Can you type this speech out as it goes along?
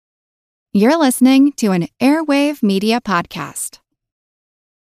You're listening to an Airwave Media Podcast.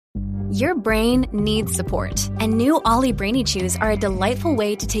 Your brain needs support, and new Ollie Brainy Chews are a delightful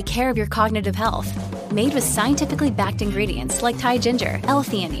way to take care of your cognitive health. Made with scientifically backed ingredients like Thai ginger,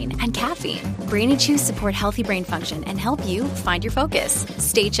 L-theanine, and caffeine, Brainy Chews support healthy brain function and help you find your focus,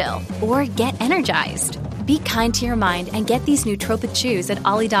 stay chill, or get energized. Be kind to your mind and get these nootropic chews at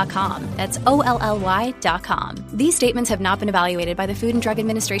ollie.com. That's OLLY.com. These statements have not been evaluated by the Food and Drug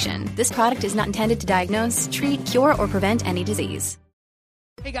Administration. This product is not intended to diagnose, treat, cure, or prevent any disease.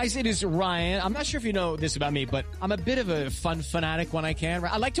 Hey guys, it is Ryan. I'm not sure if you know this about me, but I'm a bit of a fun fanatic when I can.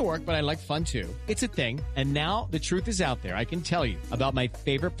 I like to work, but I like fun too. It's a thing. And now the truth is out there. I can tell you about my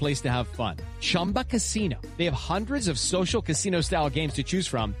favorite place to have fun. Chumba Casino. They have hundreds of social casino style games to choose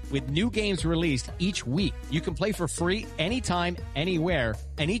from with new games released each week. You can play for free anytime, anywhere.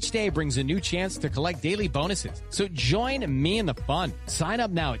 And each day brings a new chance to collect daily bonuses. So join me in the fun. Sign up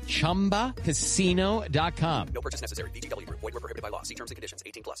now at ChumbaCasino.com. No purchase necessary. VGW Group. Void where prohibited by law. See terms and conditions.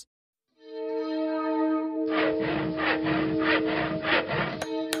 18+.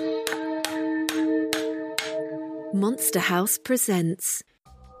 Monster House presents.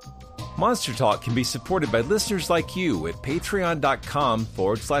 Monster Talk can be supported by listeners like you at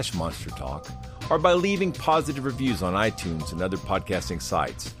patreon.com/Monster Talk or by leaving positive reviews on iTunes and other podcasting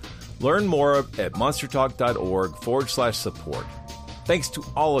sites. Learn more at monstertalk.org/support. Thanks to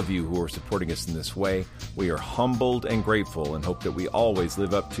all of you who are supporting us in this way. We are humbled and grateful and hope that we always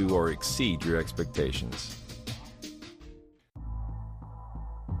live up to or exceed your expectations.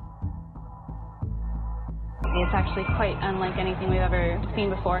 It's actually quite unlike anything we've ever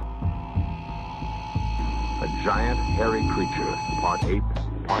seen before. A giant, hairy creature, part ape,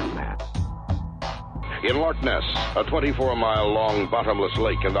 part man. In Loch Ness, a 24-mile-long bottomless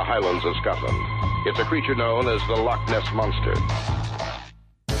lake in the Highlands of Scotland. It's a creature known as the Loch Ness Monster.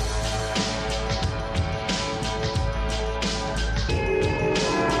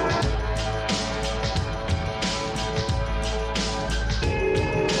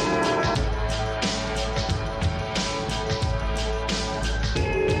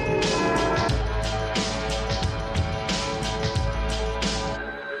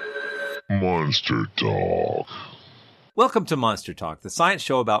 Monster Talk. Welcome to Monster Talk, the science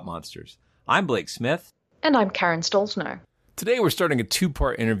show about monsters. I'm Blake Smith. And I'm Karen Stolzner. Today we're starting a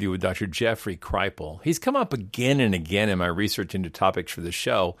two-part interview with Dr. Jeffrey Kripal. He's come up again and again in my research into topics for the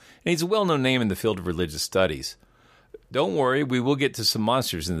show, and he's a well-known name in the field of religious studies. Don't worry, we will get to some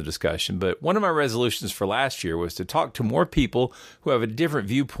monsters in the discussion, but one of my resolutions for last year was to talk to more people who have a different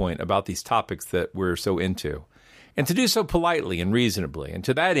viewpoint about these topics that we're so into. And to do so politely and reasonably. And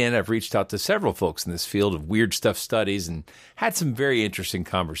to that end, I've reached out to several folks in this field of weird stuff studies and had some very interesting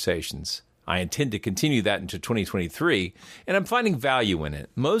conversations. I intend to continue that into 2023, and I'm finding value in it.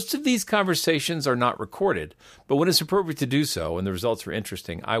 Most of these conversations are not recorded, but when it's appropriate to do so and the results are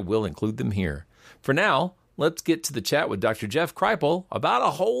interesting, I will include them here. For now, let's get to the chat with Dr. Jeff Kripal about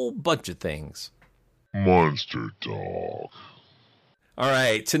a whole bunch of things. Monster Talk. All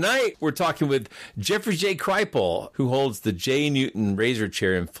right, tonight we're talking with Jeffrey J. Kripal, who holds the J. Newton Razor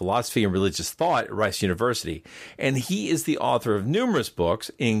Chair in Philosophy and Religious Thought at Rice University. And he is the author of numerous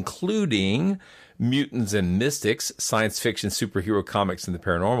books, including Mutants and Mystics, Science Fiction, Superhero Comics, and the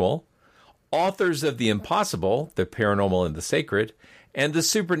Paranormal, Authors of the Impossible, The Paranormal and the Sacred, and The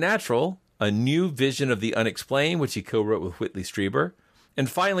Supernatural, A New Vision of the Unexplained, which he co-wrote with Whitley Strieber. And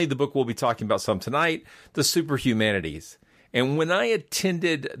finally, the book we'll be talking about some tonight, The Superhumanities. And when I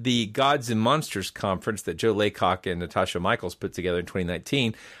attended the Gods and Monsters conference that Joe Laycock and Natasha Michaels put together in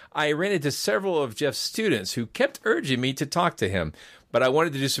 2019, I ran into several of Jeff's students who kept urging me to talk to him. But I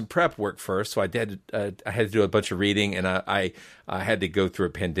wanted to do some prep work first, so I had to do a bunch of reading, and I had to go through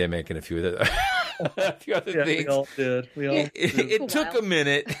a pandemic and a few other things. We all did. It took a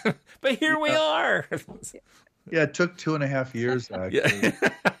minute, but here we are. Yeah, it took 2.5 years, actually.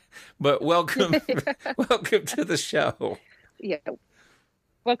 Yeah. But welcome to the show. Yeah.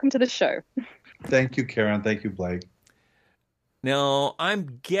 Welcome to the show. Thank you, Karen. Thank you, Blake. Now,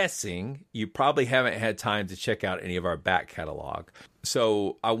 I'm guessing you probably haven't had time to check out any of our back catalog.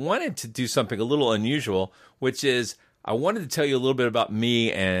 So I wanted to do something a little unusual, which is I wanted to tell you a little bit about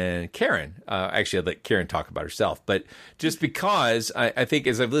me and Karen. Actually, I'd let Karen talk about herself. But just because I think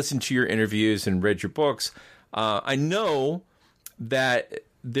as I've listened to your interviews and read your books, I know that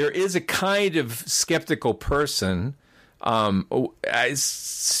there is a kind of skeptical person who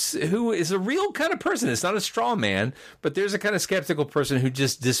is a real kind of person. It's not a straw man, but there's a kind of skeptical person who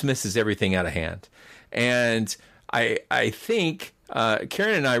just dismisses everything out of hand. And I think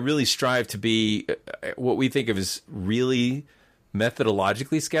Karen and I really strive to be what we think of as really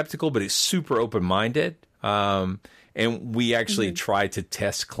methodologically skeptical, but he's super open-minded. And we actually try to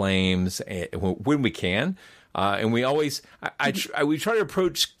test claims when we can. And we always, we try to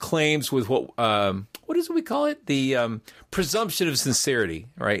approach claims with what is it we call it? The presumption of sincerity,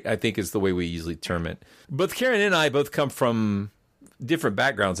 right? I think is the way we usually term it. Both Karen and I both come from different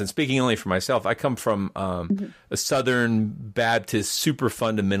backgrounds. And speaking only for myself, I come from a Southern Baptist super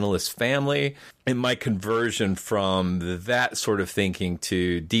fundamentalist family. And my conversion from that sort of thinking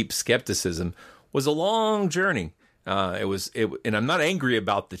to deep skepticism was a long journey. And I'm not angry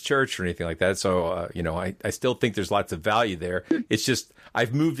about the church or anything like that. So, I still think there's lots of value there. It's just,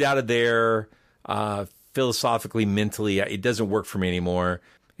 I've moved out of there, philosophically, mentally. It doesn't work for me anymore.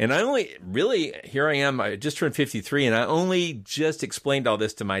 And here I am, I just turned 53, and I only just explained all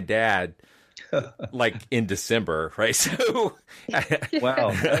this to my dad, like in December, right? So, wow,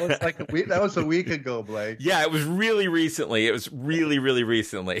 that was a week ago, Blake. Yeah, it was really recently. It was really, really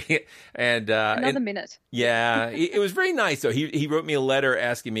recently. And another minute. Yeah, it was very nice. So he wrote me a letter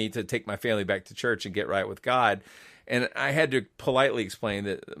asking me to take my family back to church and get right with God. And I had to politely explain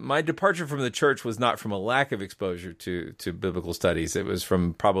that my departure from the church was not from a lack of exposure to biblical studies. It was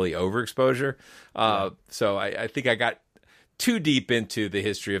from probably overexposure. So I think I got too deep into the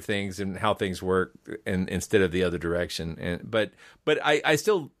history of things and how things work, and instead of the other direction. But I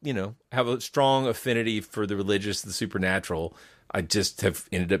still, have a strong affinity for the religious, the supernatural. I just have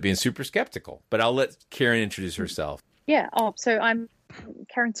ended up being super skeptical. But I'll let Karen introduce herself. Yeah. So I'm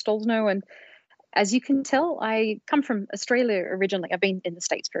Karen Stolzno, and as you can tell, I come from Australia originally. I've been in the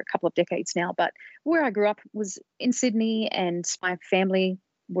States for a couple of decades now, but where I grew up was in Sydney, and my family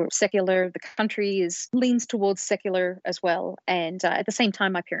were secular. The country leans towards secular as well. And at the same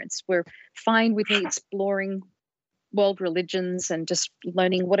time, my parents were fine with me exploring world religions and just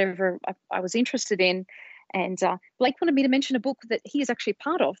learning whatever I was interested in. And Blake wanted me to mention a book that he is actually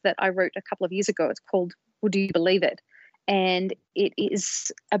part of that I wrote a couple of years ago. It's called Would You Believe It? And it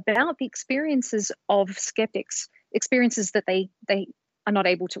is about the experiences of skeptics, experiences that they are not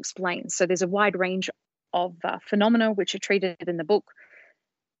able to explain. So there's a wide range of phenomena which are treated in the book.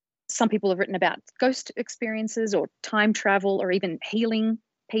 Some people have written about ghost experiences or time travel or even healing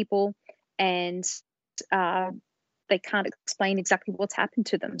people, and they can't explain exactly what's happened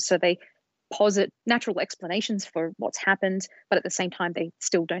to them. So they posit natural explanations for what's happened, but at the same time, they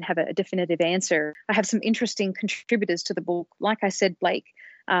still don't have a definitive answer. I have some interesting contributors to the book. Like I said, Blake,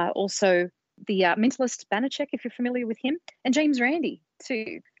 also the mentalist Banachek, if you're familiar with him, and James Randi,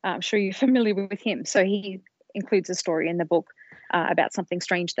 too. I'm sure you're familiar with him. So he includes a story in the book about something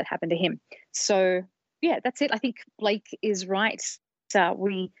strange that happened to him. So, yeah, that's it. I think Blake is right.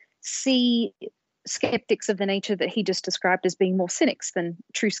 We see skeptics of the nature that he just described as being more cynics than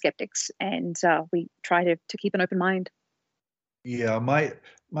true skeptics, and we try to keep an open mind. Yeah,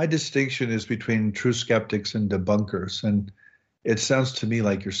 my distinction is between true skeptics and debunkers, and it sounds to me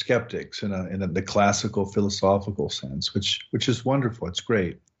like you're skeptics in the classical philosophical sense, which is wonderful. It's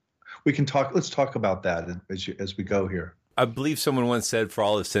great. We can talk. Let's talk about that as we go here. I believe someone once said, "For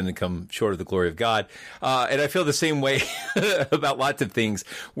all have sinned and come short of the glory of God," and I feel the same way about lots of things.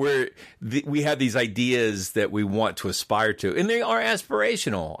 Where we have these ideas that we want to aspire to, and they are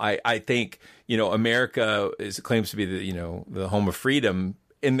aspirational. I think America claims to be the home of freedom,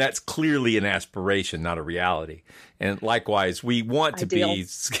 and that's clearly an aspiration, not a reality. And likewise, we want to be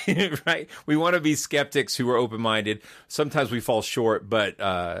right. We want to be skeptics who are open-minded. Sometimes we fall short, but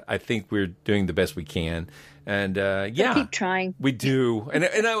I think we're doing the best we can. And keep trying. We do, and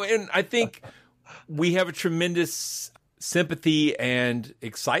I think we have a tremendous sympathy and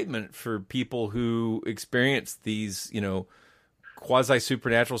excitement for people who experience these,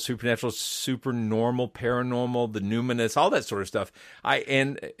 quasi-supernatural, supernormal, paranormal, the numinous, all that sort of stuff.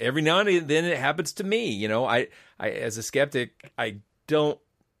 And every now and then it happens to me. I as a skeptic,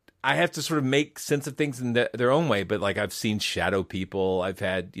 I have to sort of make sense of things in their own way. But like I've seen shadow people. I've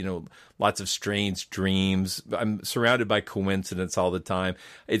had, lots of strange dreams. I'm surrounded by coincidence all the time.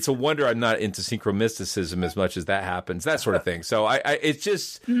 It's a wonder I'm not into synchromysticism as much as that happens, that sort of thing. So it's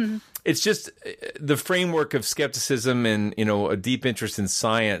just the framework of skepticism and, a deep interest in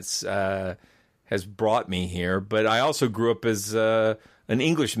science has brought me here. But I also grew up as an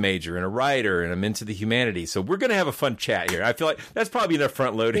English major and a writer, and I'm into the humanities. So we're going to have a fun chat here. I feel like that's probably enough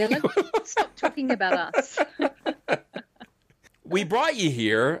front loading. Yeah, let's stop talking about us. We brought you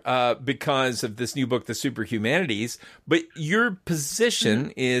here because of this new book, The Superhumanities, but your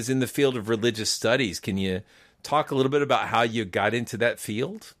position is in the field of religious studies. Can you talk a little bit about how you got into that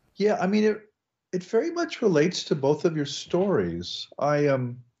field? Yeah, I mean, it very much relates to both of your stories.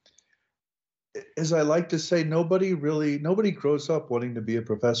 as I like to say, nobody grows up wanting to be a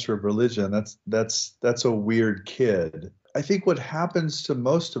professor of religion. That's a weird kid. I think what happens to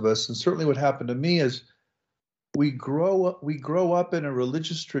most of us, and certainly what happened to me, is we grow up in a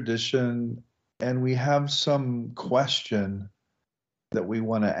religious tradition, and we have some question that we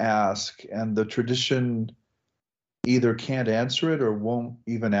want to ask, and the tradition either can't answer it or won't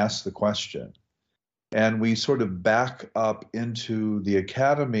even ask the question. And we sort of back up into the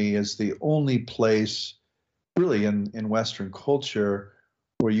academy as the only place really in Western culture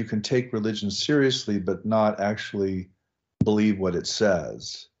where you can take religion seriously but not actually believe what it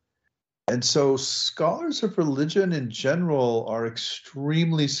says. And so scholars of religion in general are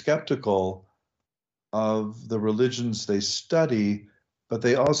extremely skeptical of the religions they study, but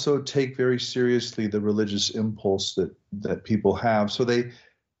they also take very seriously the religious impulse that people have. So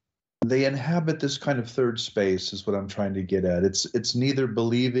they inhabit this kind of third space, is what I'm trying to get at. It's neither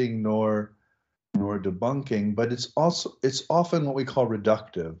believing nor debunking, but it's often what we call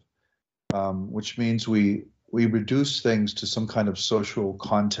reductive, which means we reduce things to some kind of social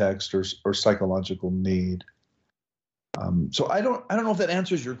context or psychological need. So I don't know if that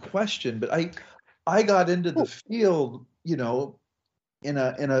answers your question, but I got into the field, in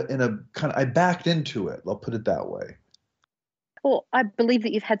a kind of, I backed into it. I'll put it that way. Well, I believe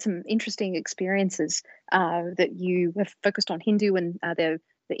that you've had some interesting experiences, that you have focused on Hindu and the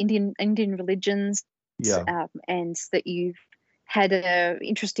Indian religions, and that you've had an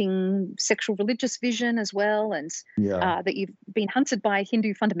interesting sexual religious vision as well, and that you've been hunted by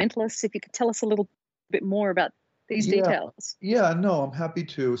Hindu fundamentalists. If you could tell us a little bit more about these details. Yeah, no, I'm happy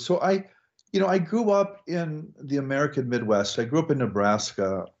to. So I grew up in the American Midwest. I grew up in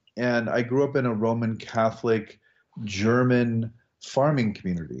Nebraska, and I grew up in a Roman Catholic German farming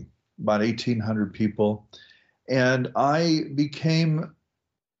community, about 1,800 people. And I became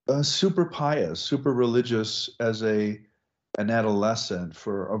super pious, super religious as an adolescent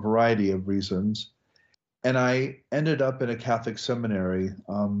for a variety of reasons. And I ended up in a Catholic seminary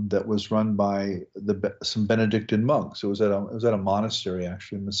that was run by some Benedictine monks. It was at a monastery,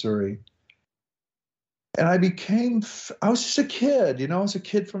 actually, in Missouri. And I was just a kid, I was a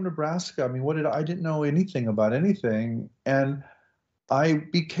kid from Nebraska. I mean, I didn't know anything about anything. And I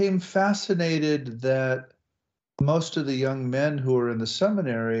became fascinated that most of the young men who were in the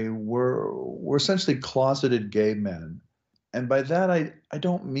seminary were essentially closeted gay men. And by that, I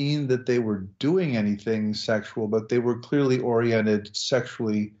don't mean that they were doing anything sexual, but they were clearly oriented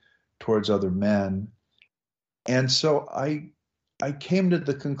sexually towards other men. And so I came to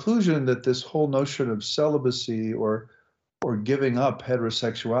the conclusion that this whole notion of celibacy or giving up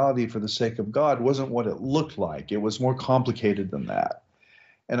heterosexuality for the sake of God wasn't what it looked like. It was more complicated than that.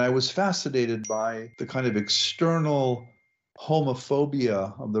 And I was fascinated by the kind of external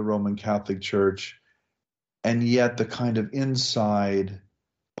homophobia of the Roman Catholic Church, and yet the kind of inside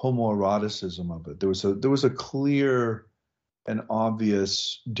homoeroticism of it. There was a clear and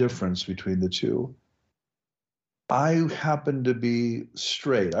obvious difference between the two. I happened to be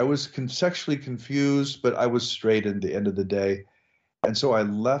straight. I was sexually confused, but I was straight at the end of the day. And so I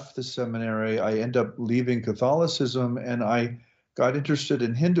left the seminary. I ended up leaving Catholicism, and I got interested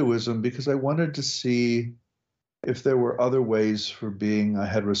in Hinduism because I wanted to see if there were other ways for being a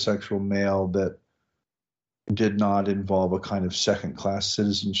heterosexual male that did not involve a kind of second-class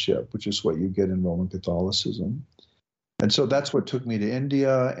citizenship, which is what you get in Roman Catholicism. And so that's what took me to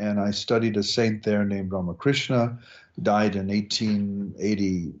India, and I studied a saint there named Ramakrishna, died in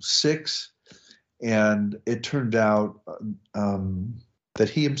 1886. And it turned out that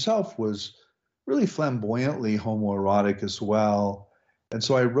he himself was really flamboyantly homoerotic as well. And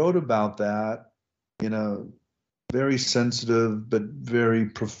so I wrote about that in a very sensitive but very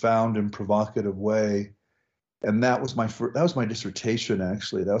profound and provocative way. And that was my dissertation,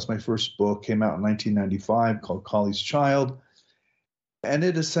 actually. That was my first book, came out in 1995, called Kali's Child. And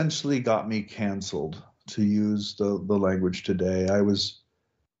it essentially got me canceled, to use the language today. I was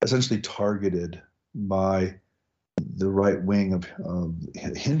essentially targeted by the right wing of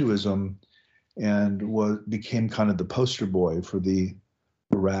Hinduism, and became kind of the poster boy for the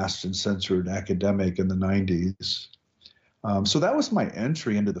harassed and censored academic in the 90s. So that was my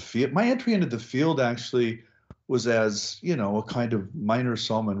entry into the field. My entry into the field actually was as, a kind of minor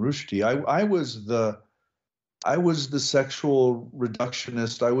Salman Rushdie. I was the sexual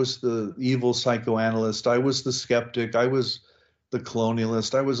reductionist. I was the evil psychoanalyst. I was the skeptic. I was the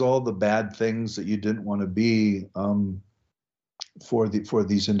colonialist. I was all the bad things that you didn't want to be for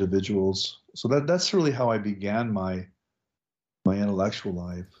these individuals. So that's really how I began my intellectual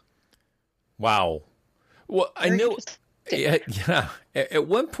life. Wow. Well, I know Yeah. At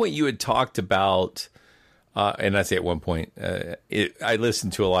one point, you had talked about, and I say at one point, I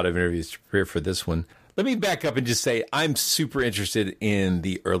listened to a lot of interviews to prepare for this one. Let me back up and just say I'm super interested in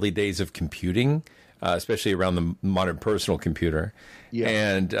the early days of computing, especially around the modern personal computer. Yeah.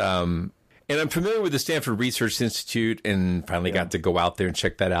 And I'm familiar with the Stanford Research Institute and finally got to go out there and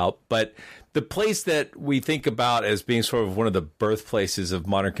check that out. But the place that we think about as being sort of one of the birthplaces of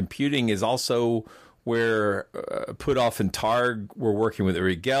modern computing is also where Puthoff and Targ were working with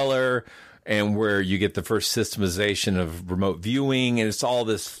Uri Geller, and where you get the first systemization of remote viewing. And it's all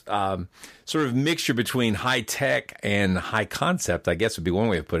this sort of mixture between high tech and high concept, I guess would be one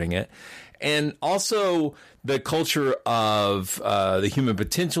way of putting it. And also the culture of the human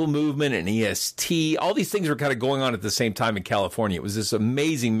potential movement and EST. All these things were kind of going on at the same time in California. It was this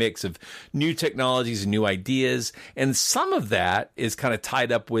amazing mix of new technologies and new ideas. And some of that is kind of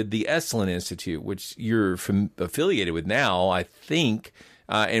tied up with the Esalen Institute, which you're affiliated with now, I think.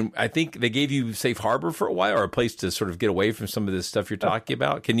 And I think they gave you safe harbor for a while, or a place to sort of get away from some of this stuff you're talking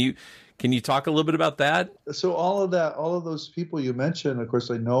about. Can you talk a little bit about that? So all of those people you mentioned, of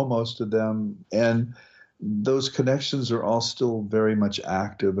course, I know most of them, and those connections are all still very much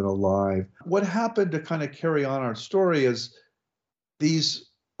active and alive. What happened to kind of carry on our story is these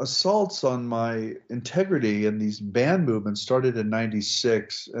assaults on my integrity and these ban movements started in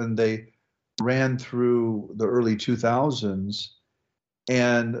 '96, and they ran through the early 2000s.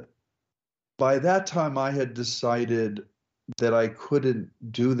 And by that time, I had decided that I couldn't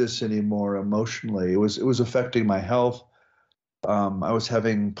do this anymore emotionally. It was affecting my health. I was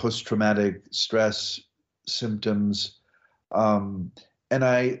having post-traumatic stress symptoms. And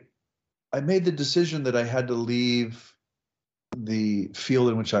I made the decision that I had to leave the field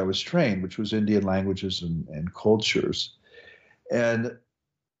in which I was trained, which was Indian languages and cultures. And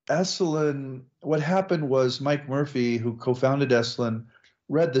Esalen, what happened was Mike Murphy, who co-founded Esalen,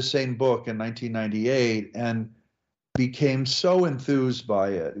 read the same book in 1998 and became so enthused by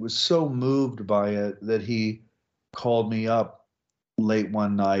it. He was so moved by it that he called me up late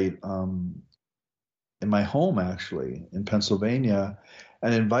one night in my home, actually, in Pennsylvania,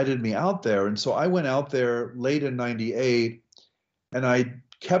 and invited me out there. And so I went out there late in '98, and I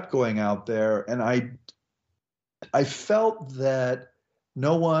kept going out there, and I felt that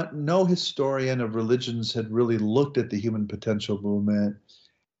no historian of religions had really looked at the human potential movement,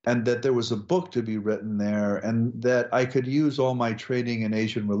 and that there was a book to be written there, and that I could use all my training in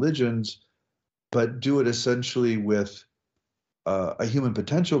Asian religions, but do it essentially with a human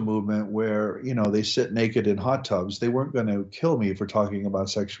potential movement where, they sit naked in hot tubs. They weren't going to kill me for talking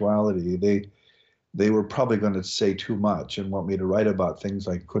about sexuality. They were probably going to say too much and want me to write about things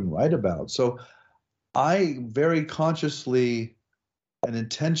I couldn't write about. So I very consciously and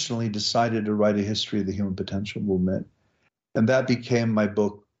intentionally decided to write a history of the human potential movement. And that became my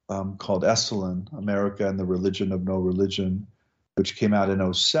book called Esalen, America and the Religion of No Religion, which came out in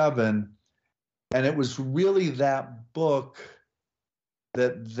 2007. And it was really that book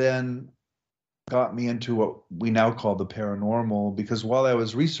that then got me into what we now call the paranormal, because while I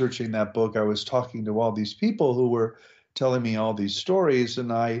was researching that book, I was talking to all these people who were telling me all these stories,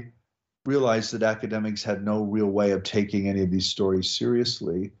 and I realized that academics had no real way of taking any of these stories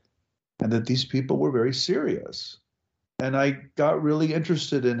seriously, and that these people were very serious. And I got really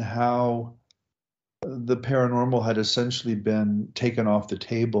interested in how the paranormal had essentially been taken off the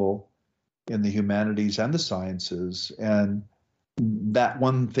table in the humanities and the sciences. And that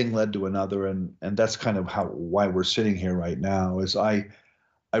one thing led to another. And that's kind of why we're sitting here right now, is I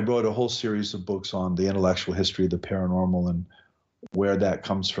wrote a whole series of books on the intellectual history of the paranormal and where that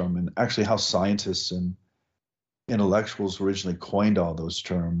comes from, and actually how scientists and intellectuals originally coined all those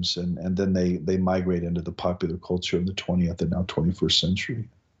terms, and then they migrate into the popular culture in the 20th and now 21st century.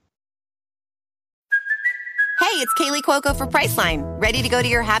 Hey, it's Kaylee Cuoco for Priceline. Ready to go to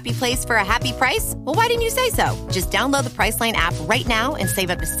your happy place for a happy price? Well, why didn't you say so? Just download the Priceline app right now and save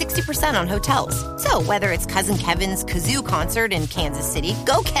up to 60% on hotels. So whether it's Cousin Kevin's Kazoo Concert in Kansas City,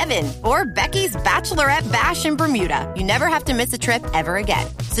 go Kevin, or Becky's Bachelorette Bash in Bermuda, you never have to miss a trip ever again.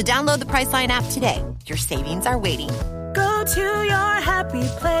 So download the Priceline app today. Your savings are waiting. Go to your happy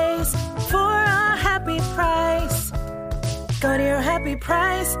place for a happy price. Go to your happy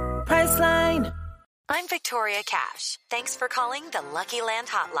price, Priceline. I'm Victoria Cash. Thanks for calling the Lucky Land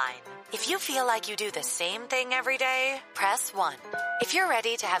Hotline. If you feel like you do the same thing every day, press 1. If you're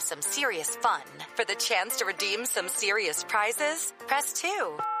ready to have some serious fun for the chance to redeem some serious prizes, press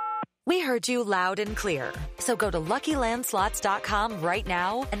 2. We heard you loud and clear. So go to LuckyLandSlots.com right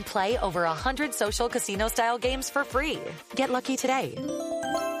now and play over 100 social casino-style games for free. Get lucky today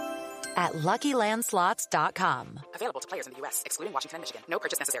at LuckyLandSlots.com. Available to players in the U.S., excluding Washington and Michigan. No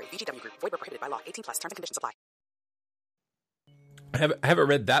purchase necessary. VGW Group. Void where prohibited by law. 18+. Terms and conditions apply. I haven't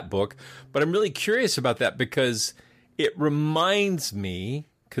read that book, but I'm really curious about that because it reminds me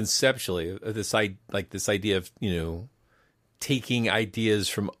conceptually of this idea of, taking ideas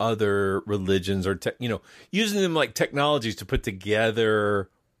from other religions or, using them like technologies to put together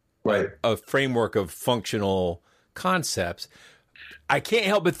a framework of functional concepts. I can't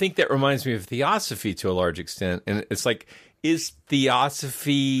help but think that reminds me of theosophy to a large extent. And it's like, is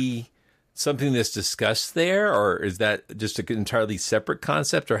theosophy something that's discussed there, or is that just an entirely separate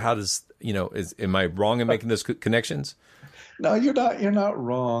concept, or how does, am I wrong in making those connections? No, you're not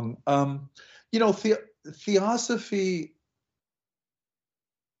wrong. Theosophy,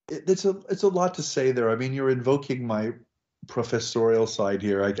 it's a lot to say there. I mean, you're invoking my professorial side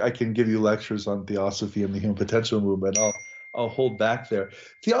here. I can give you lectures on theosophy and the human potential movement. I'll hold back there.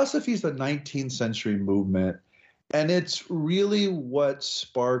 Theosophy is a 19th century movement, and it's really what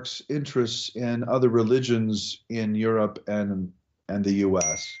sparks interest in other religions in Europe and the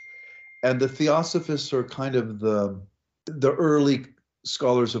U.S. And the theosophists are kind of the early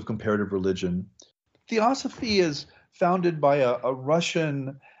scholars of comparative religion. Theosophy is founded by a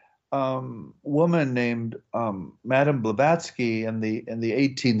Russian woman named Madame Blavatsky in the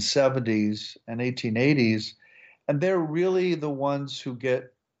 1870s and 1880s, and they're really the ones who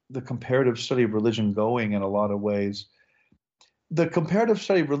get the comparative study of religion going in a lot of ways. The comparative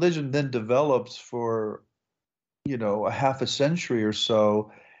study of religion then develops for, a half a century or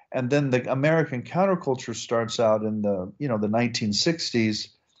so, and then the American counterculture starts out in the 1960s,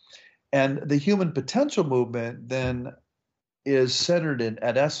 and the human potential movement then is centered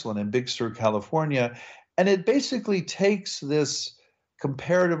at Esalen in Big Sur, California. And it basically takes this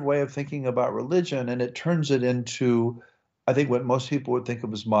comparative way of thinking about religion and it turns it into, I think, what most people would think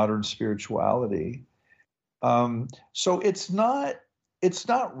of as modern spirituality. So it's not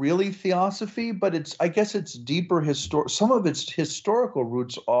really theosophy, but I guess it's deeper some of its historical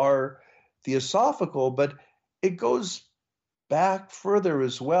roots are theosophical, but it goes back further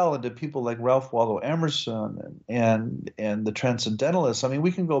as well into people like Ralph Waldo Emerson and the Transcendentalists. I mean,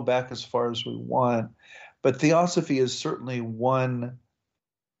 we can go back as far as we want, but theosophy is certainly one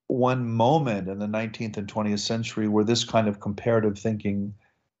moment in the 19th and 20th century where this kind of comparative thinking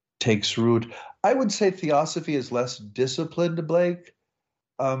takes root. I would say theosophy is less disciplined, Blake.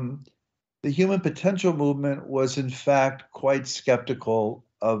 The human potential movement was in fact quite skeptical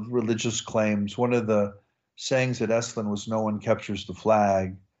of religious claims. One of the sayings at Esalen was "No one captures the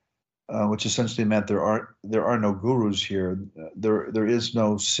flag," which essentially meant there are no gurus here. There is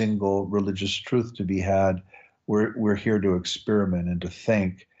no single religious truth to be had. We're here to experiment and to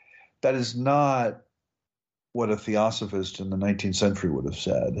think. That is not what a theosophist in the 19th century would have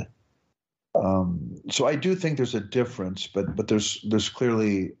said. So I do think there's a difference, but there's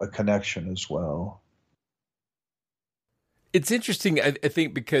clearly a connection as well. It's interesting, I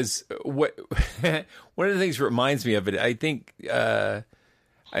think, because one of the things that reminds me of it, I think, my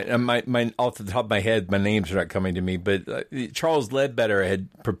off the top of my head, my names are not coming to me, but Charles Ledbetter had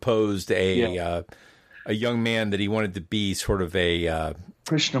proposed a young man that he wanted to be sort of a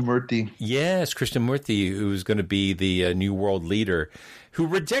Krishnamurti. Yes, Krishnamurti, who was going to be the new world leader, who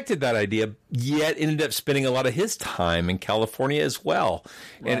rejected that idea, yet ended up spending a lot of his time in California as well.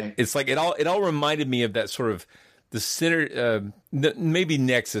 Right. And it's like it all reminded me of that sort of the center, maybe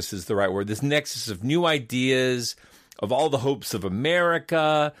nexus is the right word, this nexus of new ideas, of all the hopes of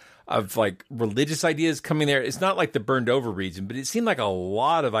America, of like religious ideas coming there. It's not like the burned over region, but it seemed like a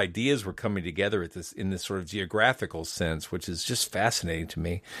lot of ideas were coming together in this sort of geographical sense, which is just fascinating to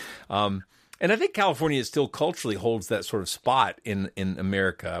me. And I think California still culturally holds that sort of spot in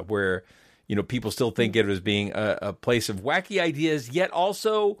America where, people still think it as being a place of wacky ideas, yet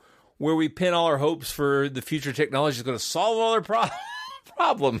also where we pin all our hopes for the future technology is going to solve all our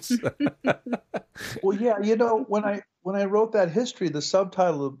problems. Well, yeah, when I wrote that history, the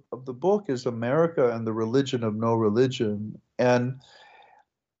subtitle of the book is America and the Religion of No Religion. And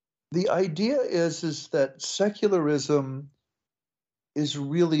the idea is that secularism is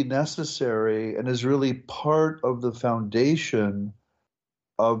really necessary and is really part of the foundation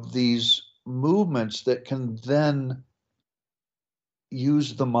of these movements that can then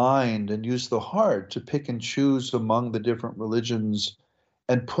use the mind and use the heart to pick and choose among the different religions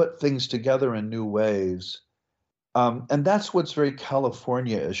and put things together in new ways. And that's what's very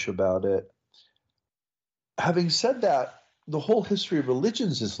California-ish about it. Having said that, the whole history of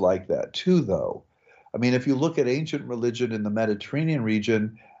religions is like that too, though. I mean, if you look at ancient religion in the Mediterranean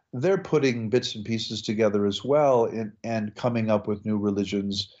region, they're putting bits and pieces together as well and coming up with new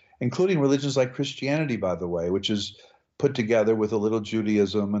religions including religions like Christianity, by the way, which is put together with a little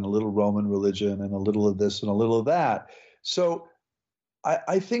Judaism and a little Roman religion and a little of this and a little of that. So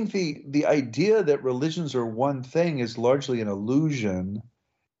I think the idea that religions are one thing is largely an illusion,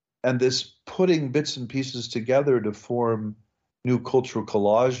 and this putting bits and pieces together to form new cultural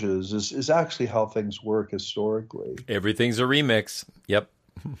collages is actually how things work historically. Everything's a remix. Yep.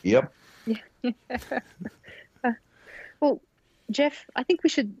 Yep. Well, Jeff, I think we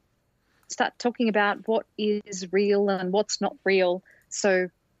should start talking about what is real and what's not real. So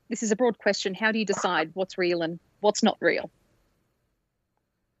this is a broad question. How do you decide what's real and what's not real?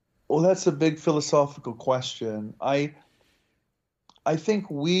 Well, that's a big philosophical question. I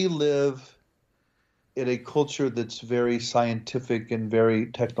think we live in a culture that's very scientific and very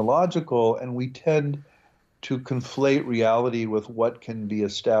technological, and we tend to conflate reality with what can be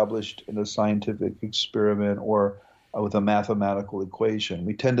established in a scientific experiment or with a mathematical equation.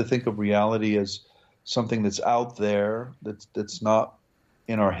 We tend to think of reality as something that's out there, that's not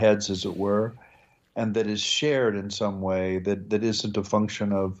in our heads, as it were, and that is shared in some way, that isn't a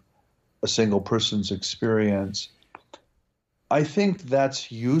function of a single person's experience. I think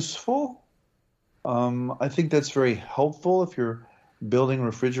that's useful. I think that's very helpful if you're building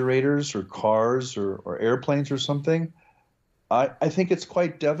refrigerators or cars or airplanes or something. I think it's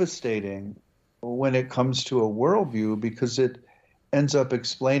quite devastating when it comes to a worldview because it ends up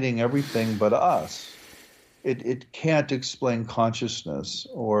explaining everything but us. It can't explain consciousness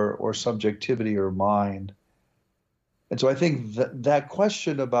or subjectivity or mind. And so I think that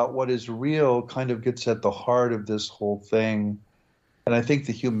question about what is real kind of gets at the heart of this whole thing. And I think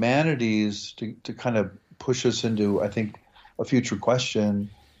the humanities, to kind of push us into, I think, a future question,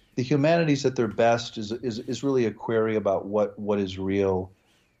 the humanities at their best is really a query about what is real,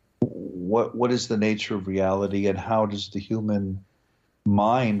 what is the nature of reality, and how does the human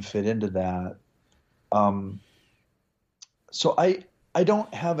mind fit into that. So I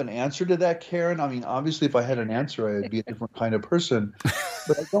don't have an answer to that, Karen. I mean, obviously, if I had an answer, I'd be a different kind of person.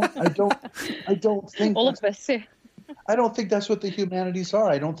 But I don't think all of us. Yeah. I don't think that's what the humanities are.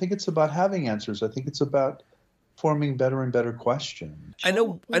 I don't think it's about having answers. I think it's about forming better and better questions. I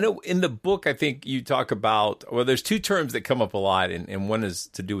know. In the book, I think you talk about, well, there's two terms that come up a lot, and one is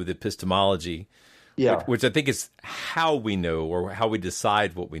to do with epistemology, which I think is how we know or how we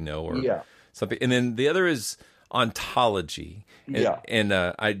decide what we know or something. And then the other is ontology. And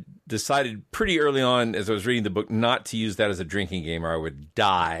I decided pretty early on as I was reading the book not to use that as a drinking game or I would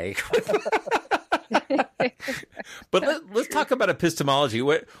die. But let's talk about epistemology.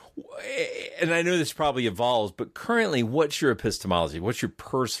 And I know this probably evolves, but currently, what's your epistemology? What's your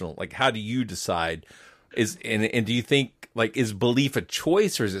personal, like, how do you decide? And do you think, like, is belief a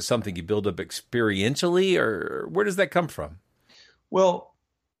choice or is it something you build up experientially, or where does that come from? Well,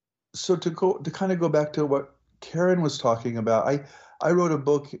 so to kind of go back to what Karen was talking about, I wrote a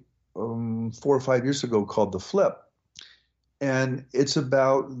book 4 or 5 years ago called The Flip, and it's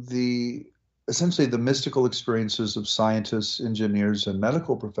about essentially the mystical experiences of scientists, engineers, and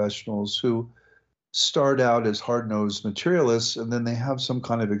medical professionals who start out as hard-nosed materialists, and then they have some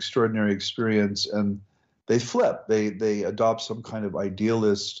kind of extraordinary experience, and they flip. They adopt some kind of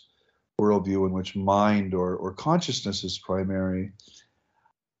idealist worldview in which mind or consciousness is primary.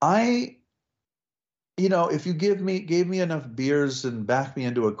 If you gave me enough beers and backed me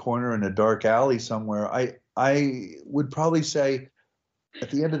into a corner in a dark alley somewhere, I would probably say, at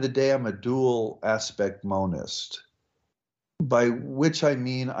the end of the day, I'm a dual aspect monist, by which I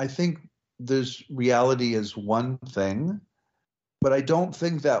mean I think there's reality as one thing, but I don't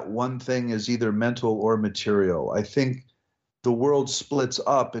think that one thing is either mental or material. I think the world splits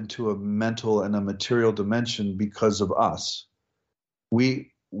up into a mental and a material dimension because of us.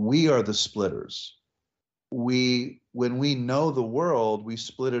 We are the splitters. When we know the world, we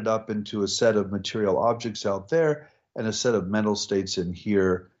split it up into a set of material objects out there and a set of mental states in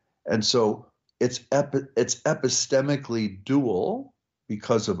here. And so it's epistemically dual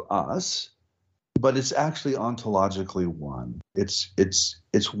because of us, but it's actually ontologically one. It's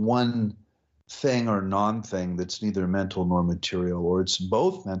one thing or non-thing that's neither mental nor material, or it's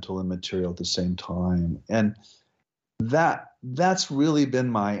both mental and material at the same time. And that's really been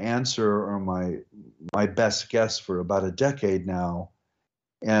my answer or my best guess for about a decade now.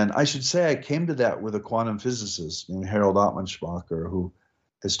 And I should say I came to that with a quantum physicist named Harold Ottmanspacher, who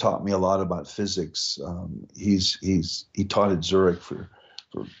has taught me a lot about physics. He taught at Zurich for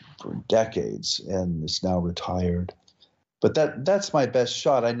decades and is now retired. But that's my best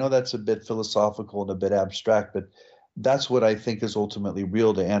shot. I know that's a bit philosophical and a bit abstract, but that's what I think is ultimately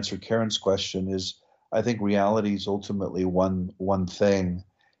real. To answer Karen's question, is I think reality is ultimately one thing.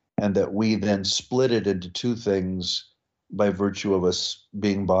 and that we then split it into two things by virtue of us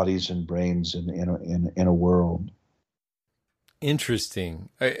being bodies and brains in a world. Interesting.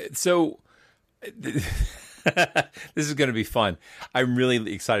 So this is going to be fun. I'm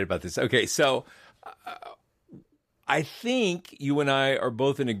really excited about this. Okay, so I think you and I are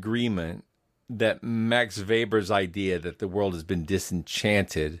both in agreement that Max Weber's idea that the world has been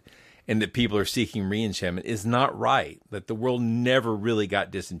disenchanted and that people are seeking re-enchantment is not right, that the world never really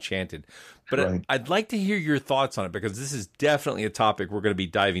got disenchanted. But right. I'd like to hear your thoughts on it, because this is definitely a topic we're going to be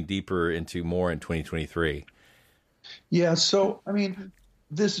diving deeper into more in 2023. Yeah, so, I mean,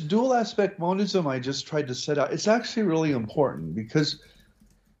 this dual aspect monism I just tried to set out, it's actually really important, because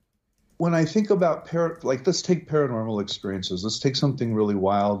when I think about, let's take paranormal experiences. Let's take something really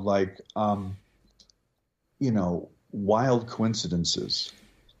wild like, wild coincidences.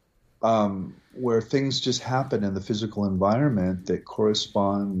 Where things just happen in the physical environment that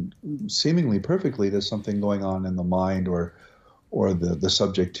correspond seemingly perfectly to something going on in the mind or the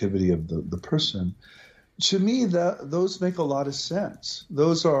subjectivity of the person. To me, those make a lot of sense.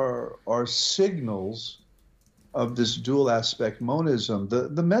 Those are signals of this dual aspect monism.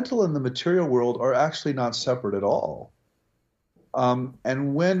 The mental and the material world are actually not separate at all.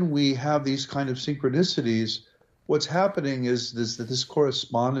 And when we have these kind of synchronicities, what's happening is that this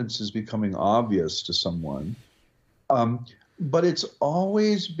correspondence is becoming obvious to someone, but it's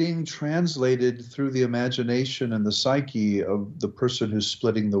always being translated through the imagination and the psyche of the person who's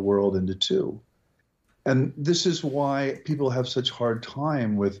splitting the world into two. And this is why people have such hard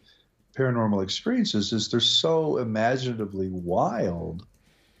time with paranormal experiences, is they're so imaginatively wild.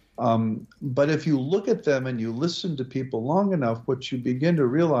 But if you look at them and you listen to people long enough, what you begin to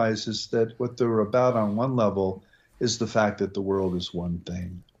realize is that what they're about on one level is the fact that the world is one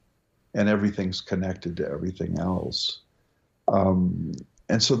thing and everything's connected to everything else. And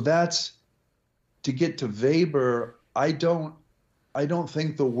so that's, to get to Weber, I don't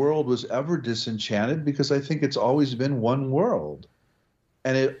think the world was ever disenchanted, because I think it's always been one world.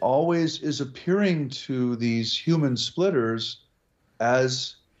 And it always is appearing to these human splitters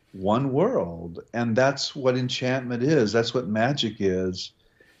as one world. And that's what enchantment is. That's what magic is.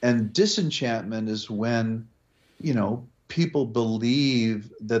 And disenchantment is when, people believe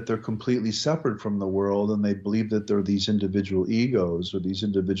that they're completely separate from the world, and they believe that they're these individual egos or these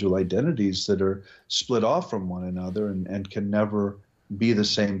individual identities that are split off from one another and can never be the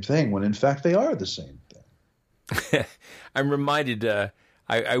same thing, when in fact they are the same thing. I'm reminded,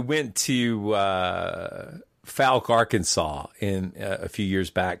 I went to Fouke, Arkansas in a few years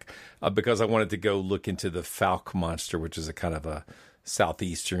back because I wanted to go look into the Fouke monster, which is a kind of a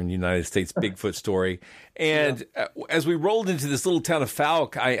southeastern United States Bigfoot story. And as we rolled into this little town of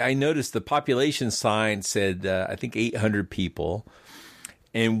Fouke, I noticed the population sign said, I think 800 people.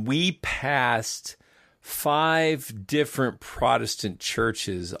 And we passed 5 different Protestant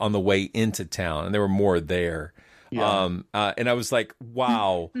churches on the way into town, and there were more there. Yeah. And I was like,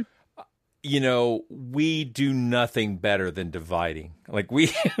 wow, we do nothing better than dividing. Like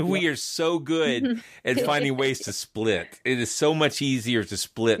we are so good at finding ways to split. It is so much easier to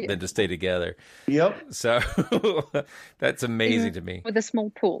split than to stay together. Yep. So that's amazing to me. With a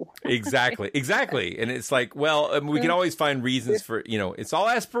small pool. Exactly. And it's like, well, we can always find reasons for, it's all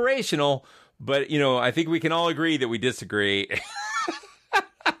aspirational, but, I think we can all agree that we disagree.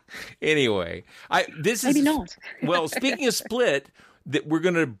 Anyway, maybe not. Well, speaking of split, that we're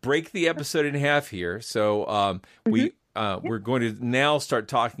going to break the episode in half here. So we're going to now start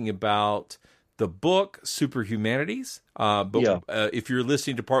talking about the book Superhumanities. If you're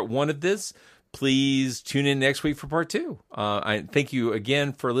listening to part 1 of this, please tune in next week for part 2. I thank you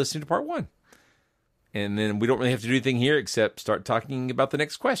again for listening to part 1. And then we don't really have to do anything here except start talking about the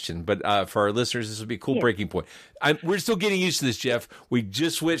next question. But for our listeners, this will be a cool breaking point. We're still getting used to this, Jeff. We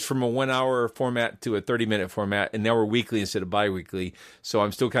just switched from a 1-hour format to a 30-minute format, and now we're weekly instead of bi-weekly. So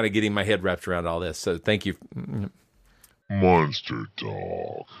I'm still kind of getting my head wrapped around all this. So thank you. Monster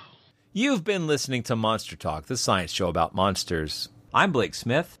Talk. You've been listening to Monster Talk, the science show about monsters. I'm Blake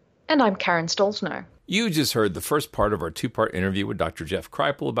Smith. And I'm Karen Stolzno. You just heard the first part of our 2-part interview with Dr. Jeff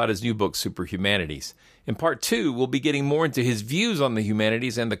Kripal about his new book, Superhumanities. In part 2, we'll be getting more into his views on the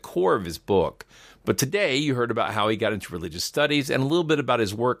humanities and the core of his book. But today, you heard about how he got into religious studies and a little bit about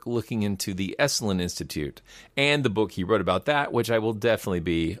his work looking into the Esalen Institute and the book he wrote about that, which I will definitely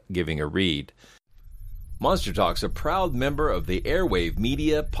be giving a read. Monster Talk's a proud member of the Airwave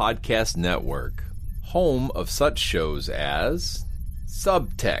Media Podcast Network, home of such shows as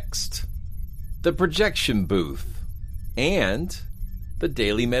Subtext, The Projection Booth, and the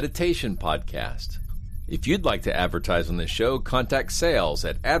Daily Meditation Podcast. If you'd like to advertise on this show, contact sales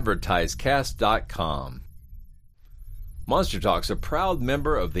at advertisecast.com. Monster Talk's a proud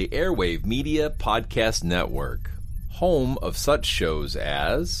member of the Airwave Media Podcast Network, home of such shows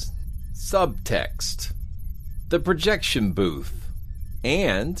as Subtext, The Projection Booth,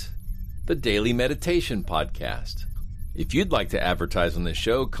 and the Daily Meditation Podcast. If you'd like to advertise on this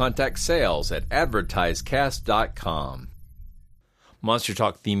show, contact sales at advertisecast.com. Monster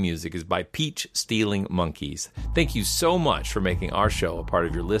Talk theme music is by Peach Stealing Monkeys. Thank you so much for making our show a part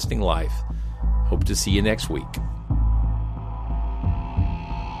of your listening life. Hope to see you next week.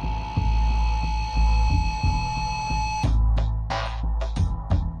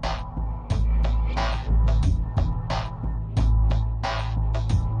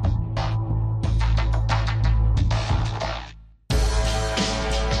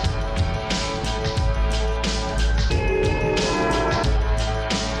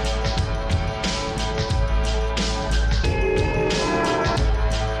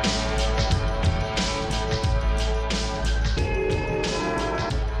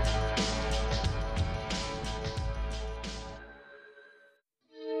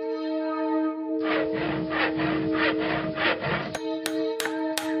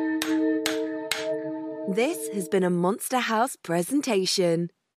 This has been a Monster House presentation.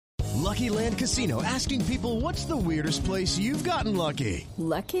 Lucky Land Casino, asking people, what's the weirdest place you've gotten lucky?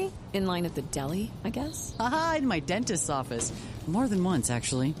 Lucky? In line at the deli, I guess? Aha, in my dentist's office. More than once,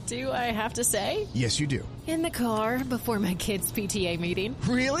 actually. Do I have to say? Yes, you do. In the car before my kids' PTA meeting.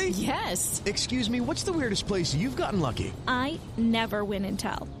 Really? Yes. Excuse me, what's the weirdest place you've gotten lucky? I never win and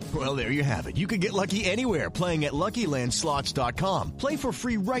tell. Well, there you have it. You can get lucky anywhere, playing at LuckyLandSlots.com. Play for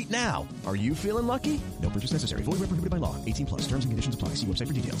free right now. Are you feeling lucky? No purchase necessary. Void where prohibited by law. 18+. Terms and conditions apply. See website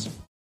for details.